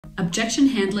Objection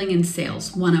Handling in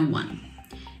Sales 101.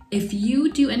 If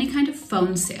you do any kind of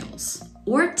phone sales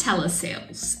or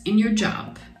telesales in your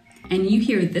job and you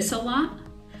hear this a lot,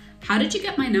 how did you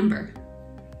get my number?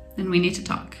 Then we need to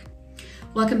talk.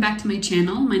 Welcome back to my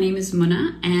channel. My name is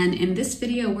Muna, and in this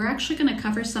video, we're actually going to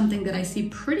cover something that I see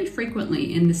pretty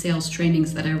frequently in the sales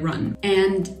trainings that I run.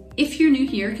 And if you're new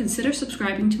here, consider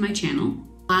subscribing to my channel.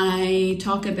 I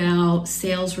talk about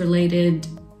sales related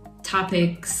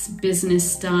topics, business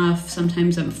stuff.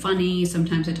 Sometimes I'm funny,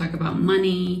 sometimes I talk about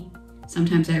money,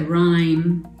 sometimes I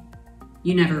rhyme.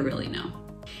 You never really know.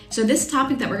 So this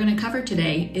topic that we're going to cover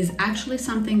today is actually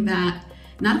something that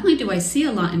not only do I see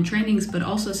a lot in trainings, but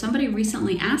also somebody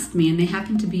recently asked me, and they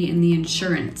happen to be in the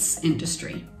insurance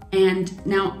industry. And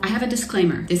now I have a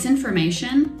disclaimer. This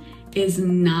information is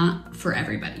not for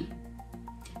everybody.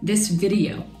 This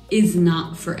video is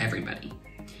not for everybody.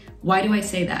 Why do I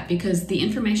say that? Because the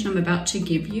information I'm about to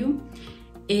give you,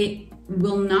 it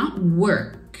will not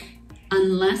work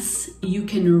unless you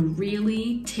can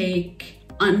really take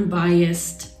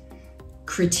unbiased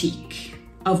critique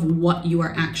of what you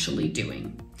are actually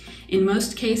doing. In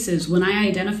most cases, when I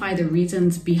identify the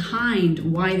reasons behind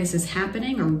why this is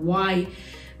happening or why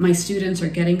my students are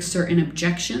getting certain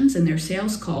objections in their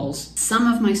sales calls,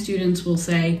 some of my students will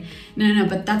say, no,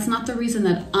 but that's not the reason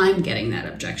that I'm getting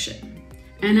that objection.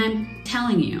 And I'm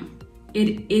telling you,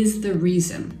 it is the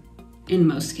reason in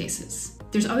most cases.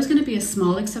 There's always going to be a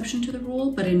small exception to the rule,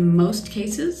 but in most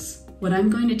cases, what I'm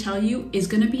going to tell you is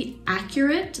going to be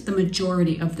accurate the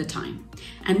majority of the time.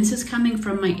 And this is coming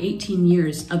from my 18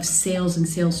 years of sales and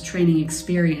sales training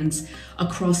experience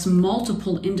across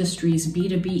multiple industries,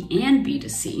 B2B and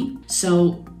B2C.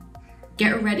 So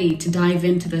get ready to dive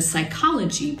into the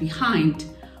psychology behind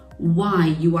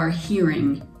why you are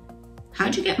hearing,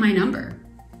 "How'd you get my number?"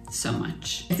 so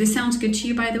much. If this sounds good to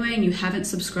you, by the way, and you haven't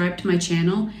subscribed to my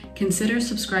channel, consider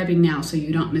subscribing now so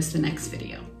you don't miss the next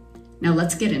video. Now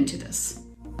let's get into this.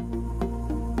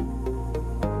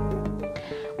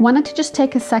 Wanted to just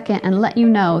take a second and let you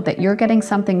know that you're getting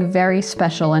something very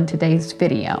special in today's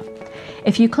video.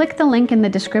 If you click the link in the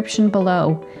description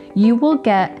below, you will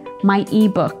get my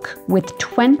ebook with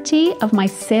 20 of my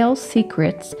sales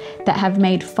secrets that have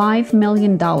made $5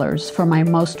 million for my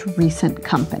most recent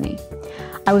company.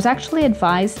 I was actually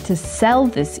advised to sell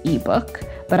this ebook,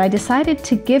 but I decided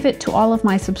to give it to all of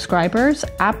my subscribers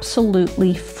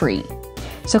absolutely free.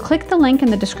 So click the link in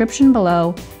the description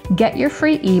below, get your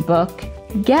free ebook,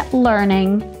 get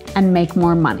learning, and make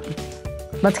more money.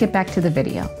 Let's get back to the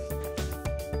video.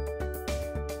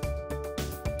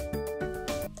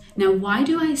 Now, why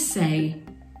do I say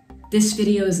this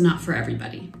video is not for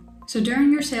everybody? So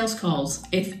during your sales calls,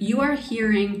 if you are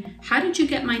hearing, "How did you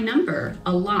get my number?"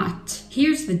 a lot,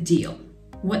 here's the deal.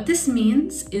 What this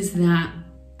means is that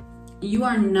you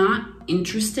are not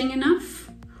interesting enough,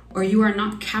 or you are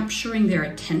not capturing their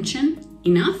attention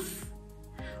enough,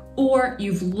 or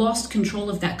you've lost control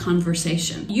of that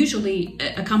conversation. Usually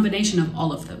a combination of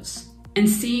all of those. And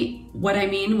see what I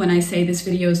mean when I say this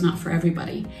video is not for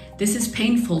everybody. This is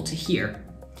painful to hear.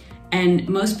 And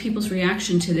most people's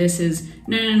reaction to this is,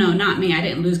 no, not me. I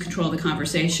didn't lose control of the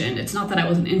conversation. It's not that I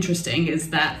wasn't interesting, it's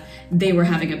that they were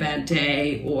having a bad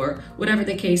day or whatever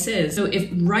the case is. So if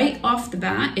right off the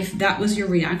bat, if that was your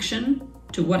reaction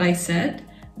to what I said,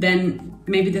 then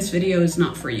maybe this video is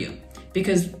not for you.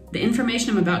 Because the information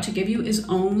I'm about to give you is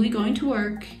only going to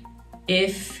work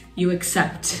if you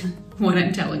accept what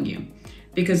I'm telling you.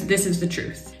 Because this is the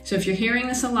truth. So if you're hearing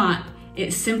this a lot,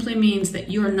 it simply means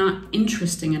that you are not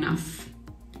interesting enough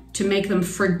to make them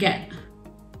forget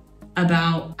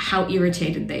about how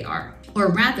irritated they are. Or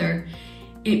rather,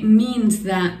 it means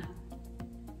that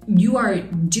you are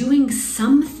doing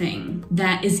something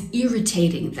that is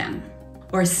irritating them,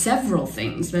 or several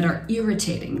things that are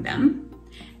irritating them,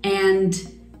 and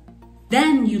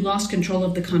then you lost control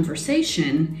of the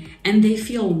conversation and they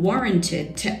feel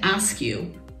warranted to ask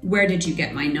you, "Where did you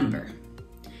get my number?"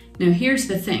 Now here's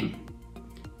the thing.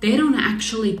 They don't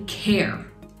actually care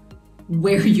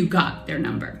where you got their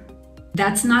number.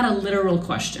 That's not a literal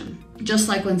question. Just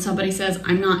like when somebody says,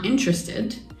 "I'm not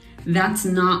interested," that's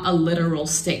not a literal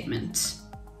statement.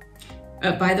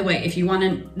 By the way, if you want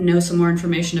to know some more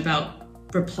information about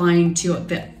replying to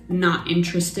the not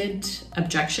interested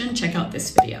objection, check out this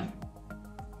video.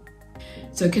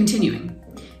 So continuing,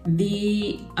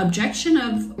 the objection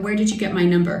of "Where did you get my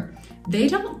number?" They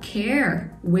don't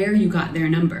care where you got their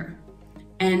number.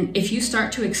 And if you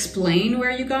start to explain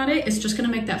where you got it, it's just gonna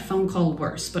make that phone call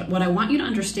worse. But what I want you to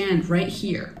understand right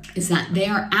here is that they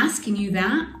are asking you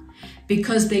that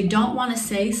because they don't wanna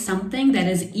say something that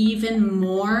is even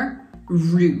more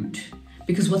rude,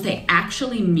 because what they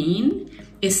actually mean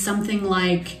is something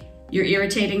like, you're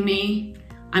irritating me,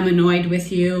 I'm annoyed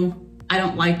with you, I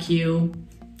don't like you,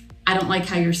 I don't like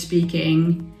how you're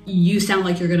speaking, you sound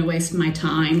like you're gonna waste my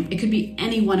time. It could be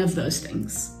any one of those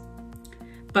things.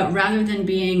 But rather than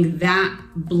being that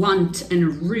blunt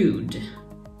and rude,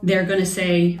 they're gonna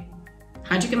say,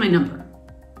 how'd you get my number?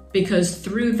 Because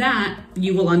through that,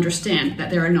 you will understand that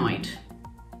they're annoyed,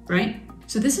 right?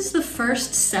 So this is the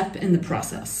first step in the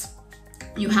process.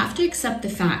 You have to accept the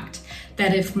fact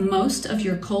that if most of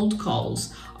your cold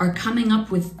calls are coming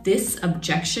up with this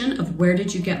objection of where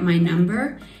did you get my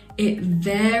number, it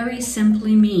very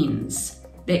simply means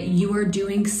that you are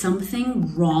doing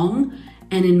something wrong,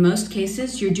 and in most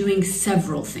cases, you're doing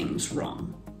several things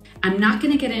wrong. I'm not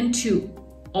gonna get into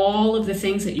all of the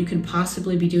things that you can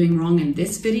possibly be doing wrong in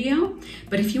this video,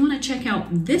 but if you wanna check out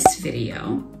this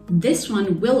video, this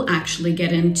one will actually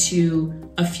get into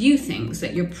a few things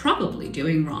that you're probably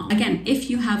doing wrong. Again, if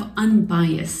you have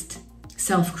unbiased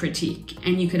self-critique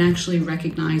and you can actually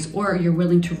recognize, or you're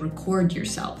willing to record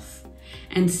yourself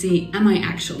and see, am I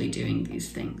actually doing these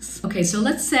things? Okay, so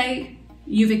let's say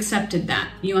you've accepted that,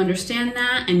 you understand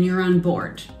that, and you're on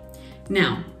board.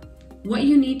 Now, what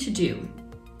you need to do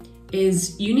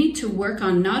is you need to work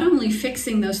on not only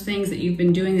fixing those things that you've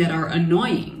been doing that are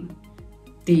annoying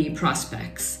the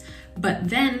prospects, but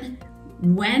then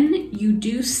when you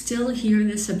do still hear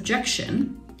this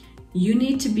objection, you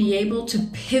need to be able to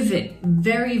pivot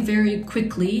very, very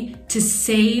quickly to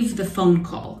save the phone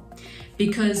call.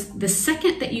 Because the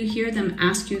second that you hear them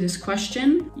ask you this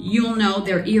question, you'll know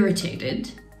they're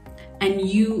irritated, and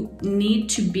you need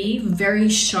to be very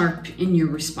sharp in your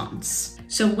response.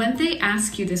 So when they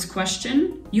ask you this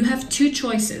question, you have two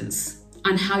choices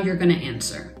on how you're going to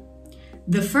answer.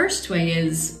 The first way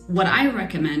is, what I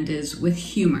recommend is with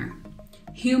humor.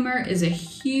 Humor is a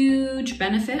huge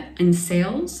benefit in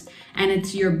sales, and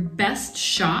it's your best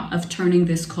shot of turning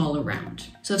this call around.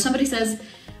 So if somebody says,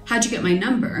 how'd you get my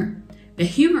number? The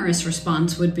humorous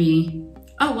response would be,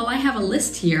 oh, well, I have a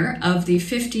list here of the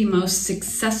 50 most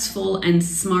successful and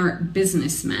smart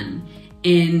businessmen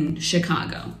in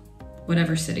Chicago,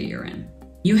 whatever city you're in.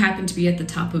 You happen to be at the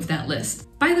top of that list.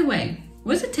 By the way,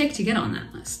 what does it take to get on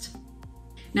that list?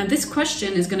 Now, this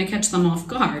question is going to catch them off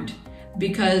guard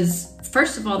because,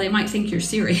 first of all, they might think you're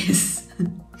serious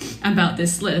about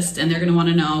this list, and they're going to want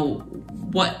to know,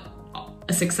 what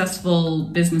a successful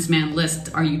businessman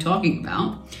list are you talking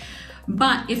about?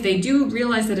 But if they do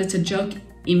realize that it's a joke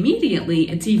immediately,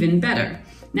 it's even better.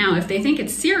 Now, if they think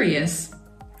it's serious,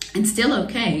 it's still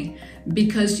okay,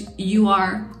 because you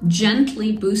are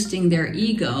gently boosting their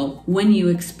ego when you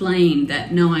explain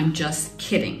that, no, I'm just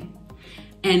kidding.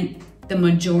 And the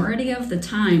majority of the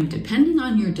time, depending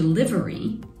on your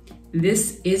delivery,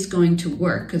 this is going to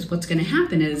work, because what's going to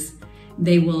happen is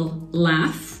they will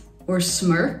laugh or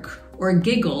smirk or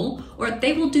giggle, or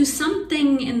they will do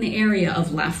something in the area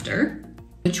of laughter,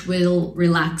 which will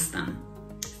relax them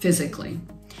physically.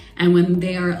 And when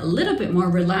they are a little bit more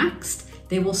relaxed,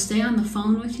 they will stay on the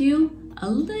phone with you a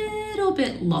little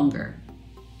bit longer.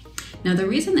 Now, the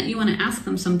reason that you want to ask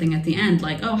them something at the end,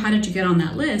 like, oh, how did you get on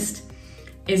that list?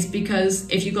 Is because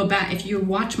if you go back, if you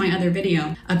watch my other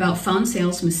video about phone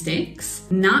sales mistakes,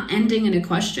 not ending in a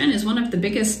question is one of the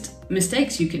biggest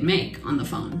mistakes you can make on the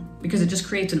phone, because it just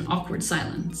creates an awkward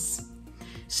silence.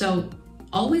 So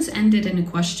always end it in a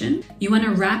question. You want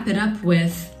to wrap it up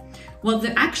with, well,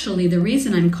 actually, the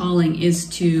reason I'm calling is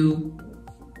to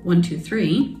 1, 2,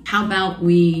 3. How about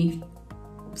we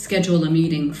schedule a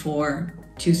meeting for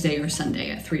Tuesday or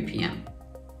Sunday at 3 p.m.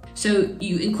 So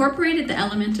you incorporated the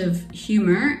element of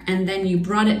humor, and then you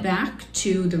brought it back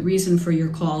to the reason for your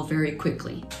call very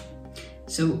quickly.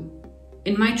 So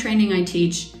in my training, I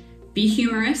teach, be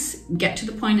humorous, get to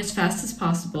the point as fast as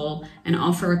possible, and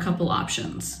offer a couple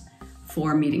options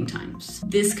for meeting times.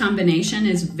 This combination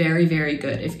is very, very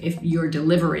good if your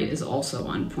delivery is also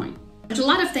on point. There's a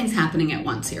lot of things happening at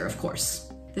once here, of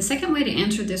course. The second way to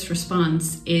answer this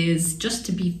response is just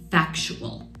to be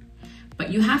factual.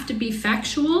 But you have to be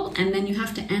factual, and then you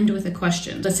have to end with a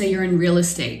question. Let's say you're in real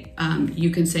estate.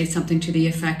 You can say something to the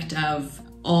effect of,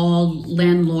 all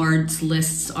landlords'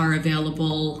 lists are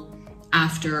available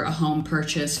after a home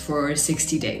purchase for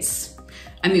 60 days.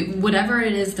 I mean, whatever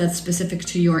it is that's specific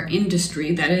to your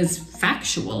industry that is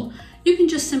factual, you can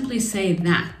just simply say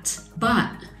that.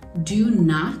 But do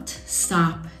not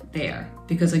stop there,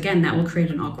 because again, that will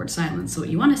create an awkward silence. So what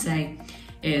you want to say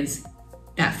is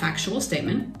that factual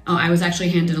statement. Oh, I was actually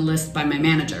handed a list by my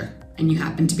manager, and you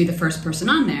happen to be the first person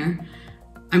on there.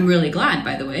 I'm really glad,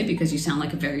 by the way, because you sound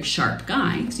like a very sharp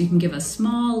guy. So you can give a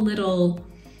small little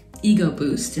ego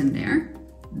boost in there.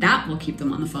 That will keep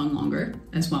them on the phone longer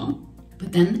as well.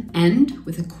 But then end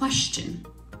with a question.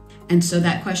 And so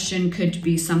that question could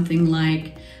be something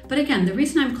like, but again, the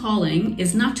reason I'm calling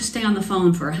is not to stay on the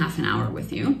phone for a half an hour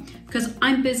with you, because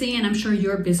I'm busy and I'm sure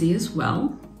you're busy as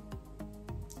well.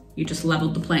 You just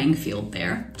leveled the playing field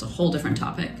there. It's a whole different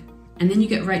topic. And then you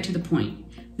get right to the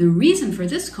point. The reason for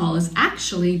this call is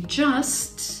actually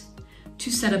just to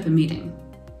set up a meeting.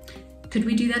 Could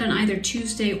we do that on either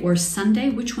Tuesday or Sunday?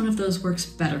 Which one of those works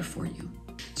better for you?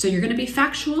 So you're going to be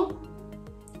factual,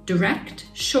 direct,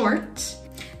 short,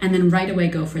 and then right away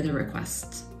go for the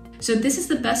request. So this is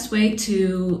the best way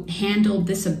to handle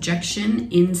this objection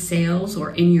in sales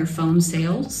or in your phone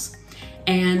sales.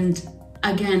 And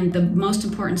again, the most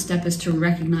important step is to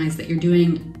recognize that you're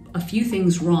doing a few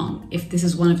things wrong if this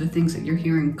is one of the things that you're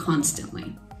hearing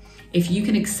constantly. If you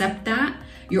can accept that,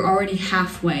 you're already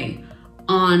halfway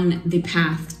on the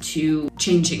path to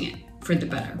changing it for the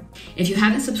better. If you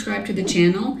haven't subscribed to the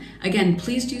channel, again,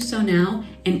 please do so now.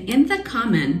 And in the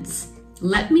comments,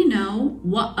 let me know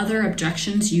what other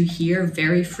objections you hear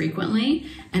very frequently,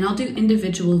 and I'll do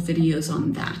individual videos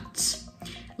on that.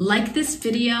 Like this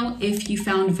video if you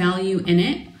found value in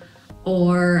it,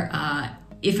 or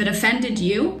if it offended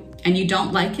you and you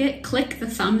don't like it, click the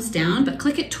thumbs down, but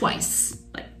click it twice.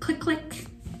 Like click, click.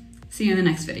 See you in the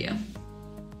next video.